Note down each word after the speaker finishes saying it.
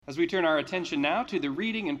As we turn our attention now to the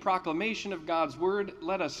reading and proclamation of God's word,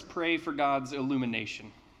 let us pray for God's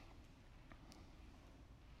illumination.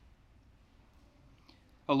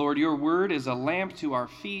 O Lord, your word is a lamp to our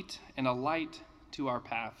feet and a light to our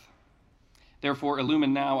path. Therefore,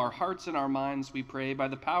 illumine now our hearts and our minds, we pray, by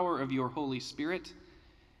the power of your Holy Spirit,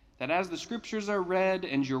 that as the Scriptures are read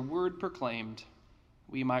and your word proclaimed,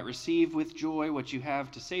 we might receive with joy what you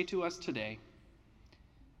have to say to us today.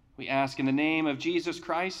 We ask in the name of Jesus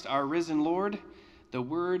Christ, our risen Lord, the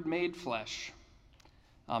Word made flesh.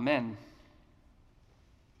 Amen.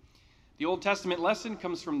 The Old Testament lesson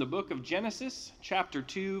comes from the book of Genesis, chapter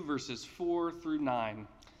 2, verses 4 through 9.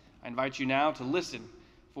 I invite you now to listen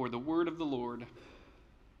for the word of the Lord.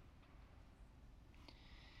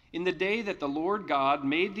 In the day that the Lord God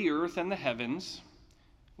made the earth and the heavens,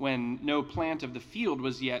 when no plant of the field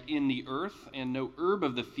was yet in the earth, and no herb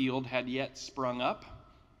of the field had yet sprung up,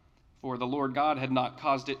 for the Lord God had not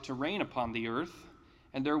caused it to rain upon the earth,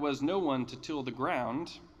 and there was no one to till the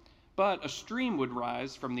ground, but a stream would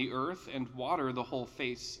rise from the earth and water the whole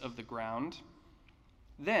face of the ground.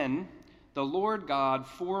 Then the Lord God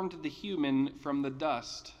formed the human from the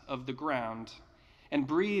dust of the ground, and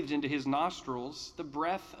breathed into his nostrils the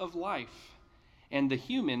breath of life, and the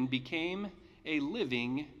human became a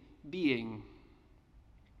living being.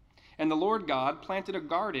 And the Lord God planted a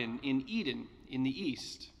garden in Eden in the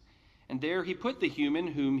east, and there he put the human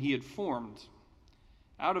whom he had formed.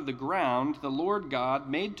 Out of the ground the Lord God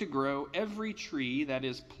made to grow every tree that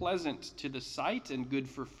is pleasant to the sight and good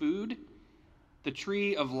for food, the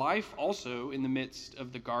tree of life also in the midst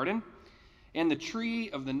of the garden, and the tree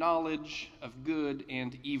of the knowledge of good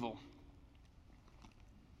and evil.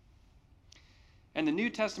 And the New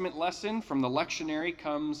Testament lesson from the lectionary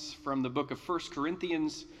comes from the book of 1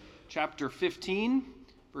 Corinthians, chapter 15,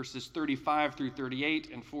 verses 35 through 38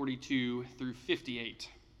 and 42 through 58.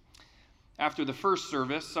 After the first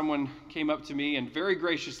service, someone came up to me and very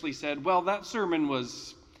graciously said, "Well, that sermon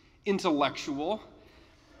was intellectual."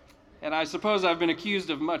 And I suppose I've been accused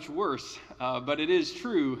of much worse, but it is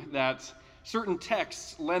true that certain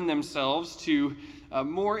texts lend themselves to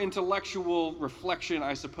more intellectual reflection,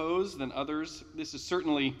 I suppose, than others. This is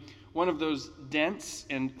certainly one of those dense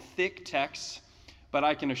and thick texts, but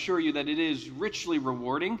I can assure you that it is richly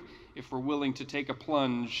rewarding if we're willing to take a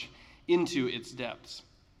plunge into its depths.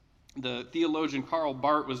 The theologian Karl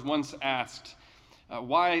Barth was once asked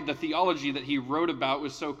why the theology that he wrote about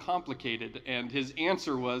was so complicated, and his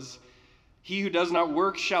answer was, "He who does not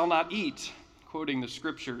work shall not eat," quoting the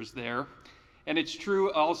scriptures there. And it's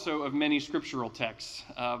true also of many scriptural texts.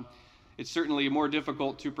 It's certainly more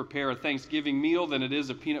difficult to prepare a Thanksgiving meal than it is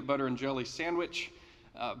a peanut butter and jelly sandwich,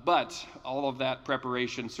 but all of that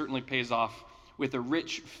preparation certainly pays off with a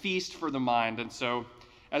rich feast for the mind. And so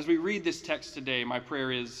as we read this text today, my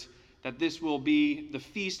prayer is that this will be the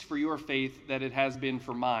feast for your faith that it has been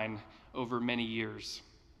for mine over many years.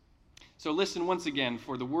 So listen once again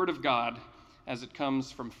for the word of God as it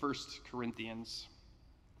comes from 1 Corinthians.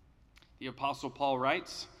 The Apostle Paul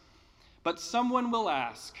writes, "But someone will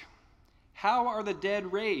ask, how are the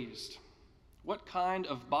dead raised? What kind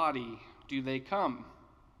of body do they come?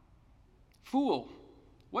 Fool,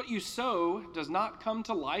 what you sow does not come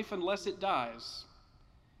to life unless it dies.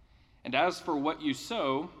 And as for what you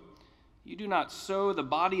sow, you do not sow the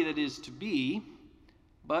body that is to be,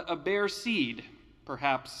 but a bare seed,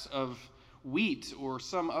 perhaps of wheat or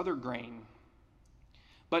some other grain.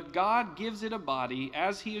 But God gives it a body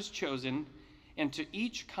as he has chosen, and to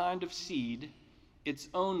each kind of seed its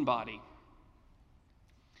own body.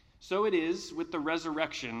 So it is with the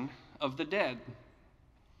resurrection of the dead.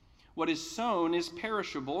 What is sown is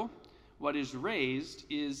perishable, what is raised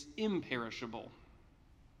is imperishable.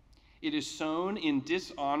 It is sown in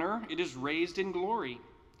dishonor, it is raised in glory.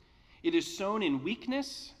 It is sown in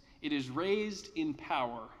weakness, it is raised in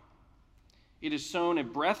power. It is sown a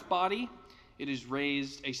breath body, it is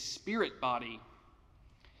raised a spirit body.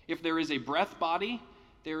 If there is a breath body,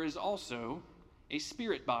 there is also a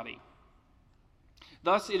spirit body.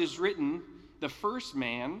 Thus it is written, the first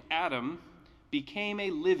man, Adam, became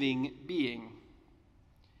a living being.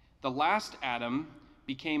 The last Adam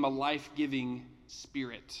became a life-giving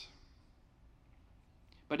spirit.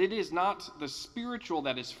 But it is not the spiritual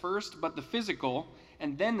that is first, but the physical,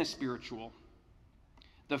 and then the spiritual.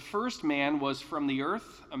 The first man was from the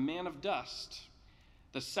earth, a man of dust.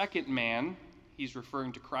 The second man, he's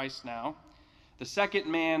referring to Christ now, the second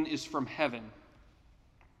man is from heaven.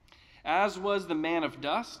 As was the man of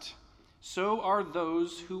dust, so are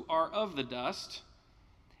those who are of the dust.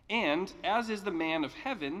 And as is the man of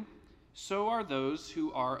heaven, so are those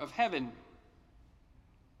who are of heaven.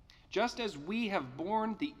 Just as we have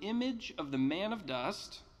borne the image of the man of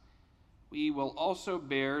dust, we will also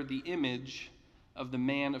bear the image of the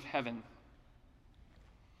man of heaven.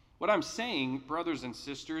 What I'm saying, brothers and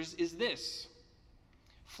sisters, is this: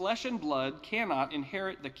 flesh and blood cannot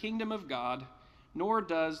inherit the kingdom of God, nor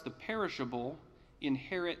does the perishable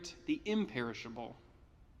inherit the imperishable.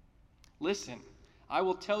 Listen, I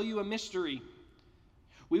will tell you a mystery.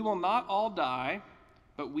 We will not all die,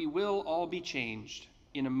 but we will all be changed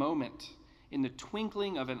in a moment, in the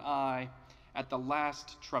twinkling of an eye, at the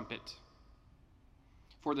last trumpet.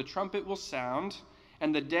 For the trumpet will sound,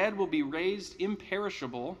 and the dead will be raised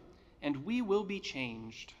imperishable, and we will be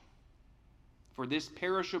changed. For this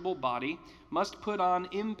perishable body must put on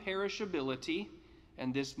imperishability,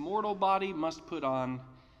 and this mortal body must put on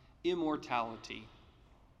immortality.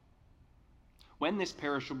 When this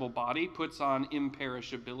perishable body puts on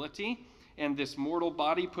imperishability, and this mortal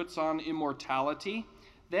body puts on immortality,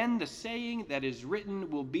 then the saying that is written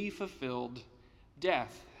will be fulfilled: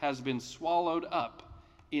 death has been swallowed up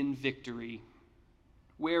in victory.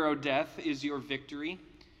 Where, O death, is your victory?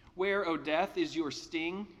 Where, O death, is your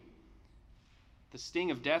sting? The sting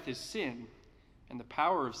of death is sin, and the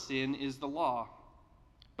power of sin is the law.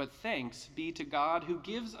 But thanks be to God who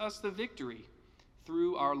gives us the victory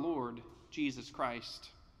through our Lord Jesus Christ.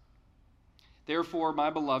 Therefore, my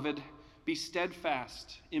beloved, be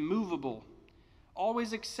steadfast, immovable,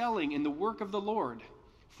 always excelling in the work of the Lord,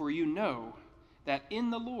 for you know that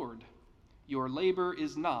in the Lord your labor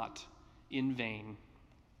is not in vain.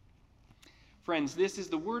 Friends, this is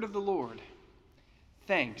the word of the Lord.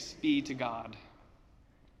 Thanks be to God.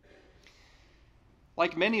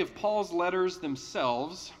 Like many of Paul's letters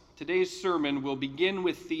themselves, today's sermon will begin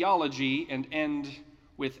with theology and end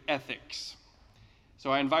with ethics.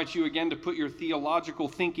 So I invite you again to put your theological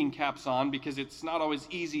thinking caps on, because it's not always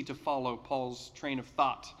easy to follow Paul's train of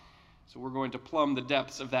thought. So we're going to plumb the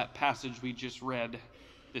depths of that passage we just read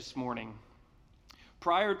this morning.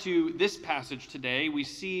 Prior to this passage today, we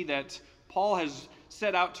see that Paul has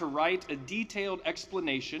set out to write a detailed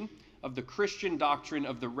explanation of the Christian doctrine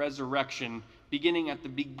of the resurrection, beginning at the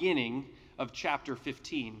beginning of chapter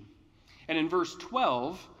 15. And in verse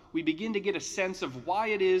 12, we begin to get a sense of why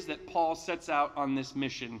it is that Paul sets out on this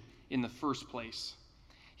mission in the first place.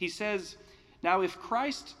 He says, "Now if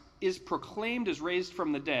Christ is proclaimed as raised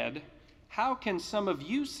from the dead, how can some of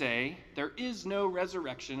you say there is no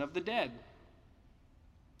resurrection of the dead?"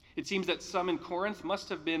 It seems that some in Corinth must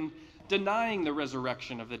have been denying the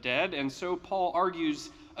resurrection of the dead, and so Paul argues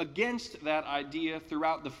against that idea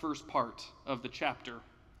throughout the first part of the chapter.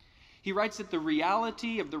 He writes that the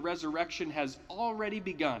reality of the resurrection has already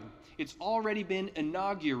begun. It's already been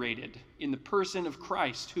inaugurated in the person of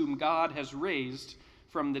Christ, whom God has raised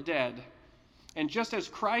from the dead. And just as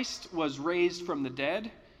Christ was raised from the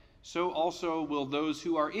dead, so also will those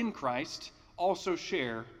who are in Christ also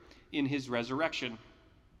share in his resurrection.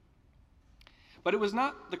 But it was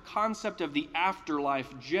not the concept of the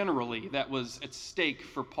afterlife generally that was at stake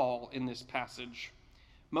for Paul in this passage.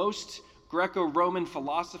 Most Greco-Roman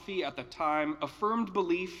philosophy at the time affirmed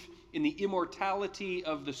belief in the immortality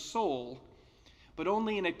of the soul, but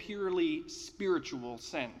only in a purely spiritual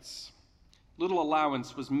sense. Little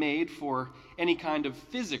allowance was made for any kind of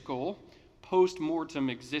physical post-mortem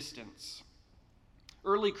existence.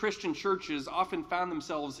 Early Christian churches often found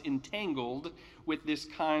themselves entangled with this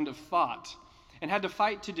kind of thought and had to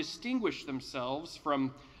fight to distinguish themselves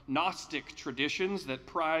from Gnostic traditions that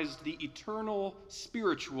prized the eternal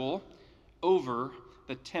spiritual over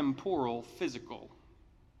the temporal physical.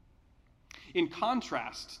 In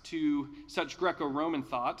contrast to such Greco-Roman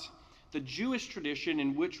thought, the Jewish tradition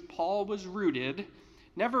in which Paul was rooted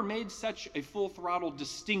never made such a full-throttle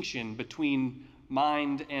distinction between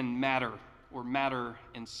mind and matter, or matter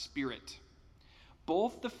and spirit.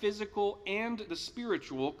 Both the physical and the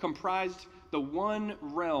spiritual comprised the one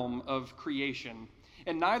realm of creation,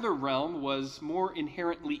 and neither realm was more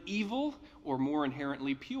inherently evil or more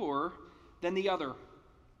inherently pure than the other.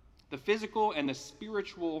 The physical and the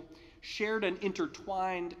spiritual shared an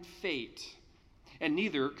intertwined fate, and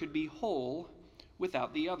neither could be whole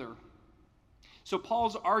without the other. So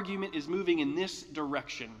Paul's argument is moving in this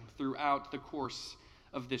direction throughout the course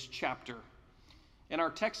of this chapter. And our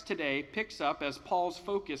text today picks up as Paul's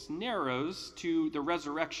focus narrows to the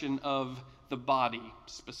resurrection of the body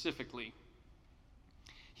specifically.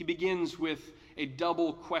 He begins with a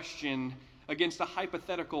double question against a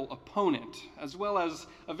hypothetical opponent, as well as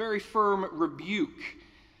a very firm rebuke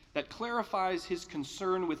that clarifies his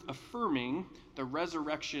concern with affirming the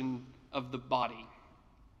resurrection of the body.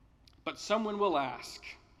 But someone will ask,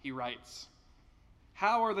 he writes,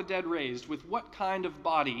 how are the dead raised? With what kind of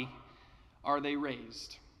body are they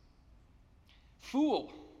raised?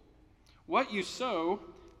 Fool, what you sow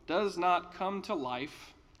does not come to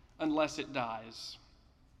life unless it dies.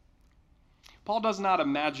 Paul does not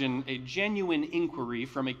imagine a genuine inquiry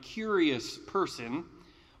from a curious person,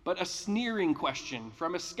 but a sneering question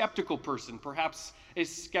from a skeptical person, perhaps a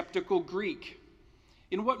skeptical Greek.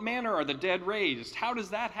 In what manner are the dead raised? How does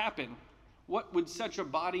that happen? What would such a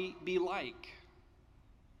body be like?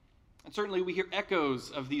 And certainly we hear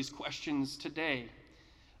echoes of these questions today.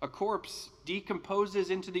 A corpse decomposes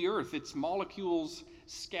into the earth, its molecules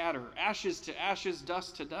scatter, ashes to ashes,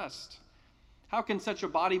 dust to dust. How can such a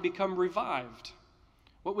body become revived?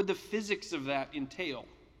 What would the physics of that entail?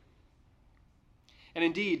 And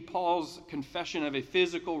indeed, Paul's confession of a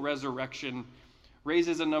physical resurrection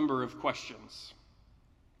raises a number of questions.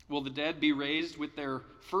 Will the dead be raised with their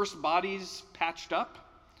first bodies patched up?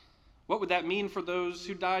 What would that mean for those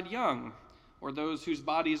who died young, or those whose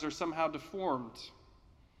bodies are somehow deformed?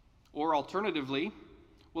 Or alternatively,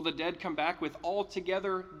 will the dead come back with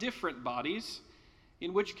altogether different bodies?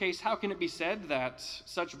 In which case, how can it be said that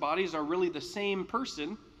such bodies are really the same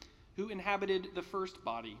person who inhabited the first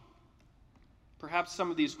body? Perhaps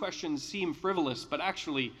some of these questions seem frivolous, but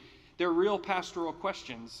actually they're real pastoral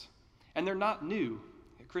questions, and they're not new.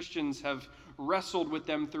 Christians have wrestled with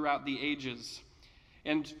them throughout the ages.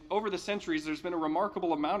 And over the centuries, there's been a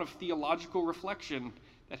remarkable amount of theological reflection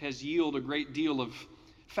that has yielded a great deal of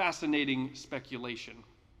fascinating speculation.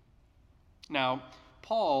 Now,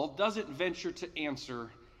 Paul doesn't venture to answer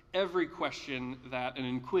every question that an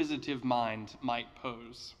inquisitive mind might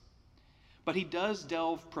pose, but he does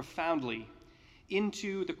delve profoundly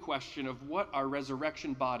into the question of what our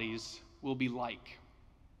resurrection bodies will be like.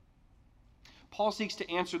 Paul seeks to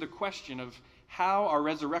answer the question of how our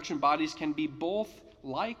resurrection bodies can be both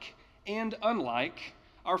like and unlike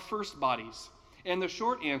our first bodies. And the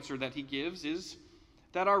short answer that he gives is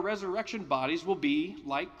that our resurrection bodies will be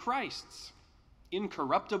like Christ's,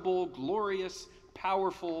 incorruptible, glorious,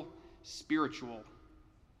 powerful, spiritual,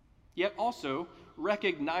 yet also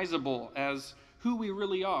recognizable as who we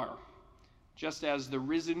really are, just as the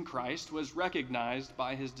risen Christ was recognized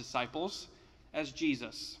by his disciples as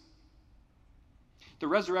Jesus. The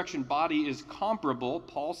resurrection body is comparable,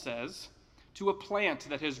 Paul says, to a plant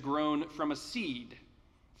that has grown from a seed,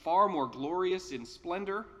 far more glorious in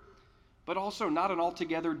splendor, but also not an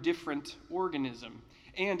altogether different organism,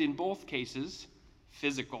 and in both cases,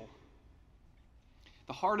 physical.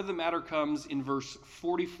 The heart of the matter comes in verse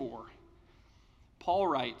 44. Paul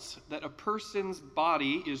writes that a person's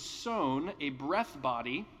body is sown a breath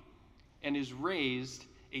body and is raised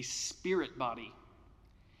a spirit body.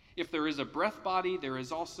 If there is a breath body, there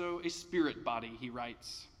is also a spirit body, he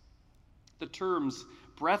writes. The terms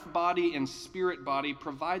breath body and spirit body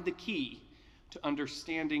provide the key to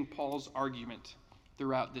understanding Paul's argument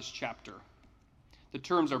throughout this chapter. The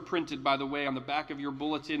terms are printed, by the way, on the back of your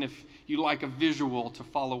bulletin if you like a visual to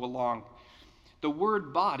follow along. The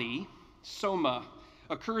word body, soma,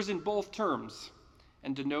 occurs in both terms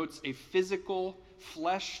and denotes a physical,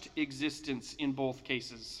 fleshed existence in both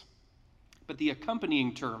cases. But the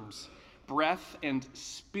accompanying terms, breath and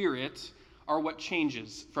spirit, are what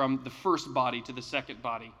changes from the first body to the second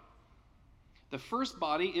body. The first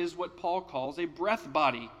body is what Paul calls a breath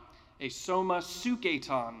body, a soma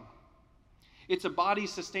suketon. It's a body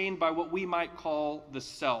sustained by what we might call the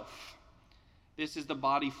self. This is the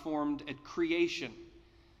body formed at creation.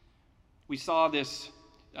 We saw this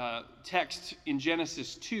text in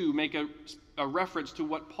Genesis 2 make a reference to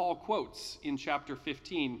what Paul quotes in chapter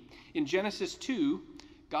 15. In Genesis 2,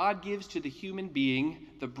 God gives to the human being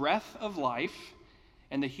the breath of life,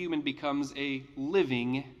 and the human becomes a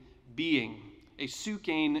living being, a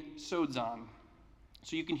sukein sodzon.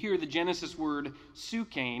 So you can hear the Genesis word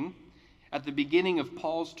sukein at the beginning of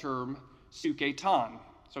Paul's term suketon.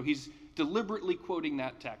 So he's deliberately quoting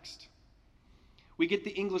that text. We get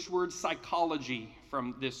the English word psychology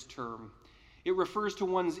from this term. It refers to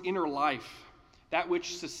one's inner life, that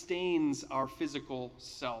which sustains our physical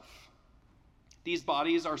self. These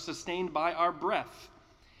bodies are sustained by our breath,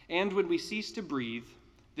 and when we cease to breathe,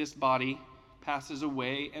 this body passes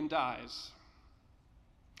away and dies.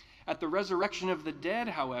 At the resurrection of the dead,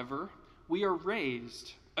 however, we are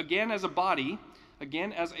raised, again as a body,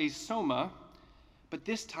 again as a soma, but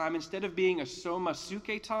this time, instead of being a soma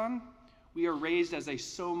suketon, we are raised as a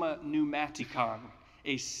soma pneumatikon,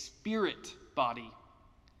 a spirit body.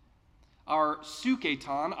 Our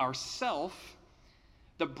suketon, our self,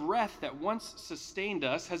 the breath that once sustained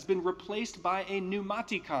us, has been replaced by a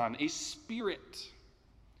pneumatikon, a spirit.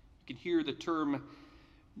 You can hear the term,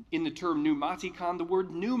 in the term pneumatikon, the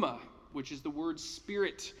word pneuma, which is the word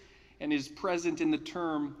spirit. and is present in the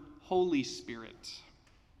term Holy Spirit.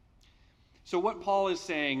 So what Paul is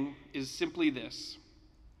saying is simply this: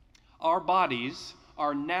 our bodies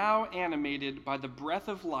are now animated by the breath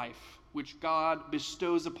of life which God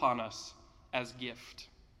bestows upon us as gift.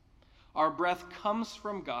 Our breath comes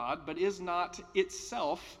from God, but is not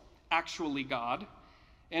itself actually God,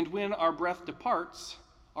 and when our breath departs,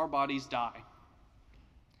 our bodies die.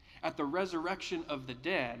 At the resurrection of the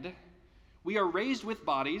dead, we are raised with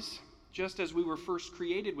bodies, just as we were first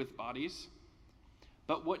created with bodies,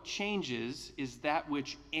 but what changes is that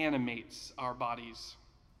which animates our bodies.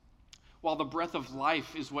 While the breath of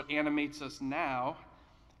life is what animates us now,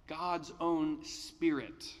 God's own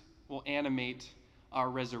Spirit will animate our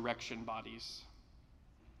resurrection bodies.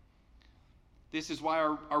 This is why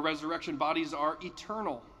our resurrection bodies are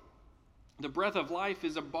eternal. The breath of life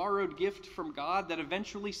is a borrowed gift from God that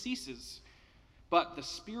eventually ceases. But the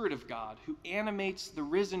Spirit of God, who animates the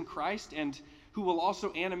risen Christ and who will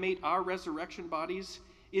also animate our resurrection bodies,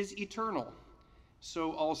 is eternal.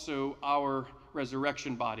 So also our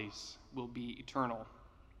resurrection bodies will be eternal.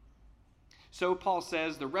 So Paul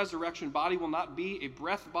says the resurrection body will not be a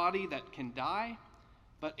breath body that can die,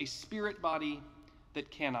 but a spirit body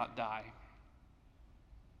that cannot die.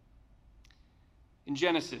 In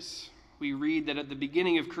Genesis, we read that at the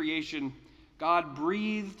beginning of creation, God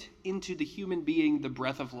breathed into the human being the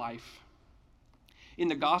breath of life. In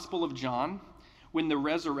the Gospel of John, when the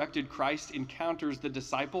resurrected Christ encounters the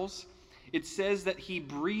disciples, it says that he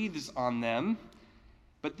breathes on them,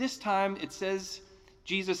 but this time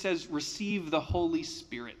Jesus says, receive the Holy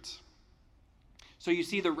Spirit. So you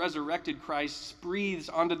see, the resurrected Christ breathes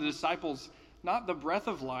onto the disciples not the breath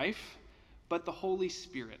of life, but the Holy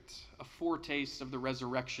Spirit, a foretaste of the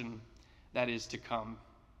resurrection that is to come.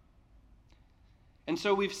 And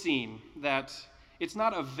so we've seen that it's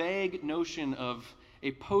not a vague notion of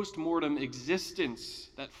a post-mortem existence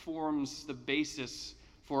that forms the basis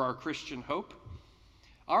for our Christian hope.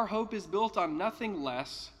 Our hope is built on nothing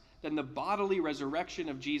less than the bodily resurrection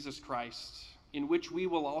of Jesus Christ, in which we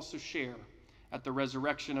will also share at the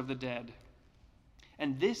resurrection of the dead.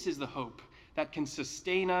 And this is the hope that can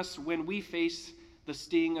sustain us when we face the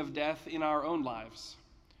sting of death in our own lives.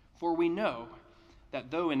 For we know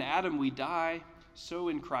that though in Adam we die, so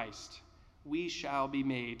in Christ we shall be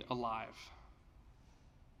made alive.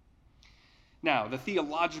 Now, the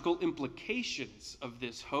theological implications of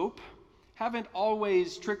this hope haven't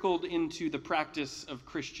always trickled into the practice of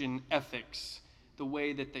Christian ethics the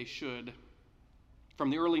way that they should. From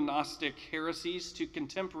the early Gnostic heresies to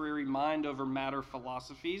contemporary mind over matter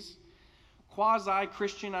philosophies,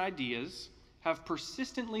 quasi-Christian ideas have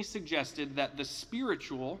persistently suggested that the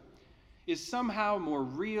spiritual is somehow more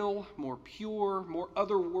real, more pure, more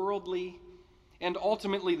otherworldly, and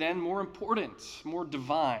ultimately then more important, more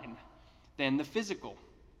divine than the physical.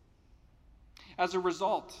 As a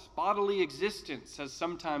result, bodily existence has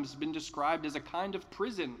sometimes been described as a kind of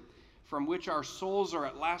prison from which our souls are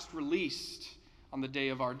at last released on the day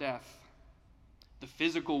of our death. The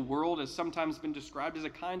physical world has sometimes been described as a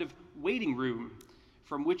kind of waiting room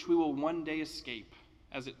from which we will one day escape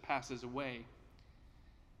as it passes away.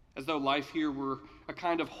 As though life here were a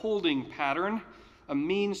kind of holding pattern, a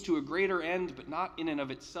means to a greater end, but not in and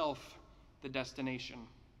of itself the destination.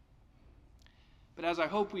 But as I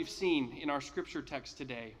hope we've seen in our scripture text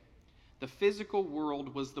today, the physical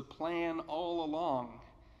world was the plan all along,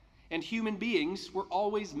 and human beings were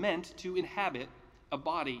always meant to inhabit a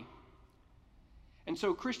body. And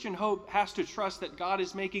so Christian hope has to trust that God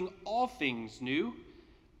is making all things new,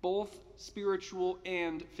 both spiritual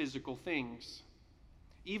and physical things.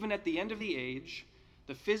 Even at the end of the age,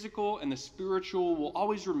 the physical and the spiritual will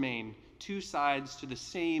always remain two sides to the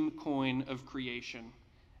same coin of creation,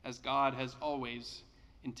 as God has always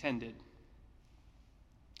intended.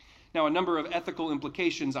 Now, a number of ethical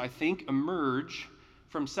implications, I think, emerge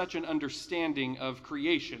from such an understanding of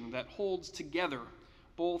creation that holds together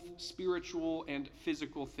both spiritual and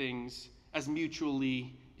physical things as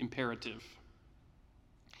mutually imperative.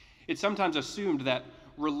 It's sometimes assumed that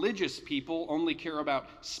religious people only care about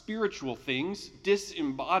spiritual things,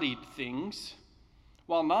 disembodied things,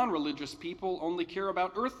 while non-religious people only care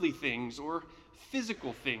about earthly things or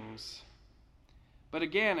physical things. But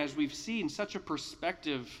again, as we've seen, such a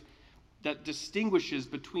perspective that distinguishes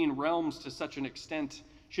between realms to such an extent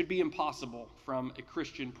should be impossible from a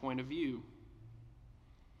Christian point of view.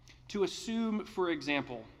 To assume, for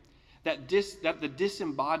example, that the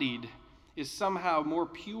disembodied is somehow more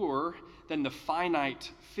pure than the finite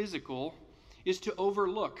physical is to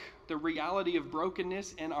overlook the reality of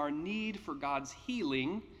brokenness and our need for God's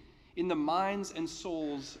healing in the minds and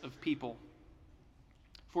souls of people.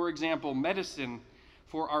 For example, medicine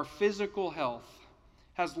for our physical health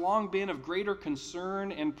has long been of greater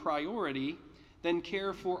concern and priority than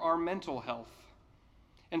care for our mental health.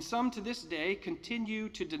 And some to this day continue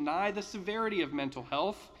to deny the severity of mental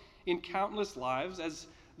health in countless lives, as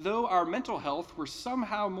though our mental health were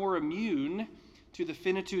somehow more immune to the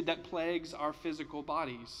finitude that plagues our physical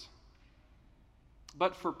bodies.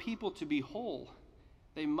 But for people to be whole,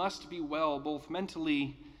 they must be well both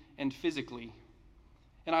mentally and physically.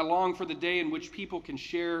 And I long for the day in which people can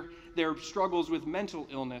share their struggles with mental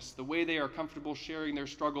illness the way they are comfortable sharing their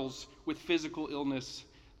struggles with physical illness,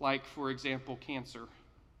 like, for example, cancer.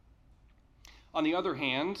 On the other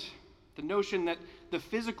hand, the notion that the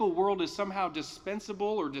physical world is somehow dispensable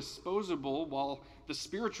or disposable while the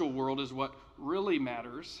spiritual world is what really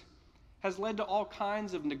matters has led to all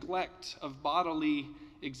kinds of neglect of bodily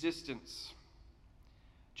existence.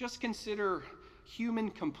 Just consider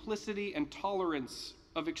human complicity and tolerance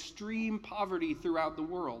of extreme poverty throughout the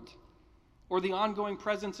world, or the ongoing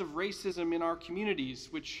presence of racism in our communities,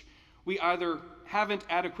 which we either haven't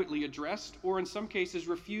adequately addressed or in some cases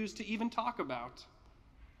refuse to even talk about.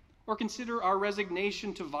 Or consider our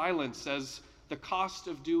resignation to violence as the cost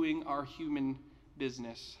of doing our human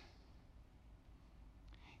business.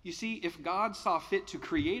 You see, if God saw fit to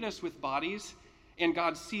create us with bodies, and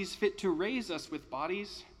God sees fit to raise us with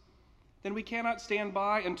bodies, then we cannot stand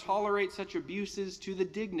by and tolerate such abuses to the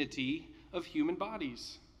dignity of human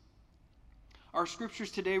bodies. Our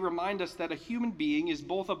scriptures today remind us that a human being is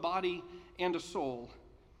both a body and a soul.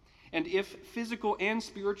 And if physical and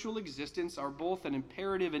spiritual existence are both an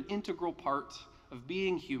imperative and integral part of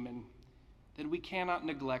being human, then we cannot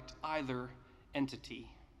neglect either entity.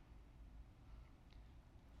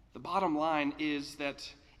 The bottom line is that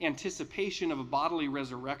anticipation of a bodily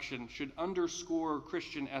resurrection should underscore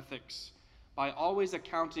Christian ethics by always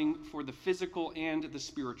accounting for the physical and the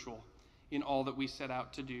spiritual in all that we set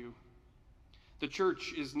out to do. The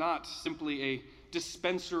church is not simply a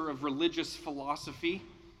dispenser of religious philosophy,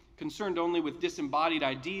 concerned only with disembodied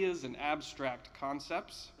ideas and abstract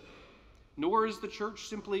concepts, nor is the church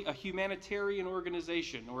simply a humanitarian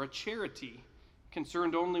organization or a charity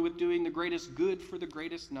concerned only with doing the greatest good for the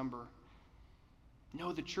greatest number.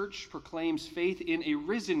 No, the church proclaims faith in a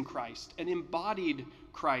risen Christ, an embodied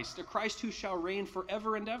Christ, a Christ who shall reign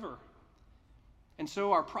forever and ever. And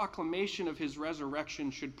so our proclamation of his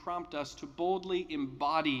resurrection should prompt us to boldly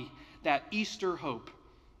embody that Easter hope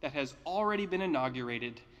that has already been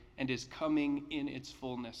inaugurated and is coming in its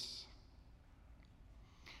fullness.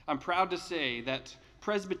 I'm proud to say that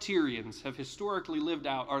Presbyterians have historically lived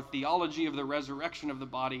out our theology of the resurrection of the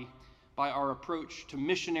body by our approach to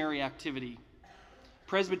missionary activity.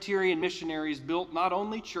 Presbyterian missionaries built not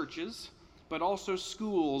only churches, but also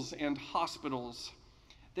schools and hospitals,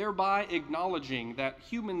 thereby acknowledging that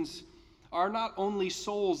humans are not only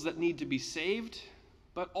souls that need to be saved,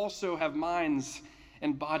 but also have minds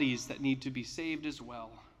and bodies that need to be saved as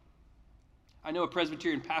well. I know a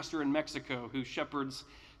Presbyterian pastor in Mexico who shepherds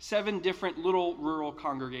 7 different little rural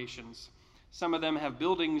congregations. Some of them have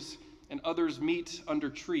buildings and others meet under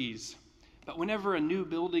trees. But whenever a new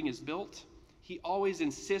building is built, he always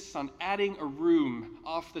insists on adding a room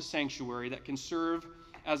off the sanctuary that can serve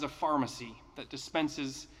as a pharmacy that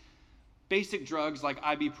dispenses basic drugs like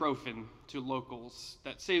ibuprofen to locals,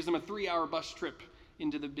 that saves them a 3-hour bus trip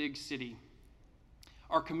into the big city.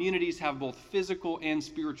 Our communities have both physical and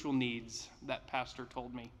spiritual needs, that pastor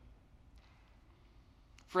told me.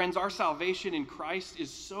 Friends, our salvation in Christ is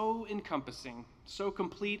so encompassing, so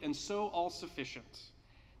complete, and so all-sufficient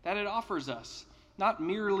that it offers us not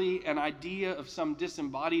merely an idea of some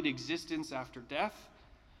disembodied existence after death,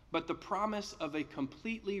 but the promise of a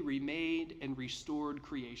completely remade and restored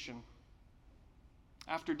creation.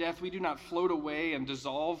 After death, we do not float away and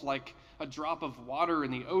dissolve like a drop of water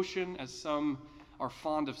in the ocean, as some are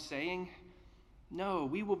fond of saying. No,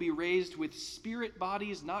 we will be raised with spirit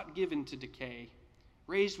bodies not given to decay,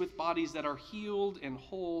 raised with bodies that are healed and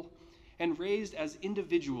whole, and raised as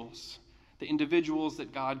individuals, the individuals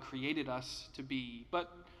that God created us to be,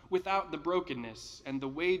 but without the brokenness and the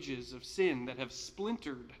wages of sin that have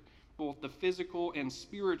splintered both the physical and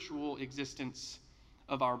spiritual existence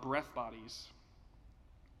of our breath bodies.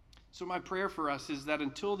 So my prayer for us is that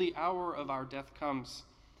until the hour of our death comes,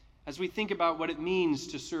 as we think about what it means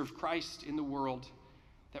to serve Christ in the world,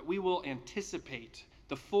 that we will anticipate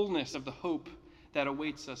the fullness of the hope that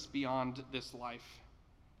awaits us beyond this life.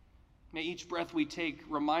 May each breath we take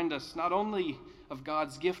remind us not only of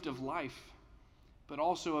God's gift of life, but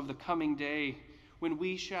also of the coming day when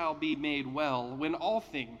we shall be made well, when all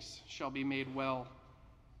things shall be made well,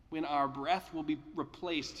 when our breath will be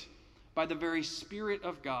replaced by the very Spirit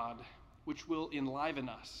of God, which will enliven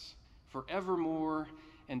us forevermore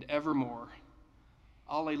and evermore.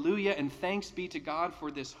 Alleluia, and thanks be to God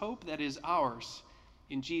for this hope that is ours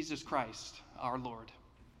in Jesus Christ, our Lord.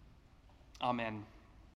 Amen.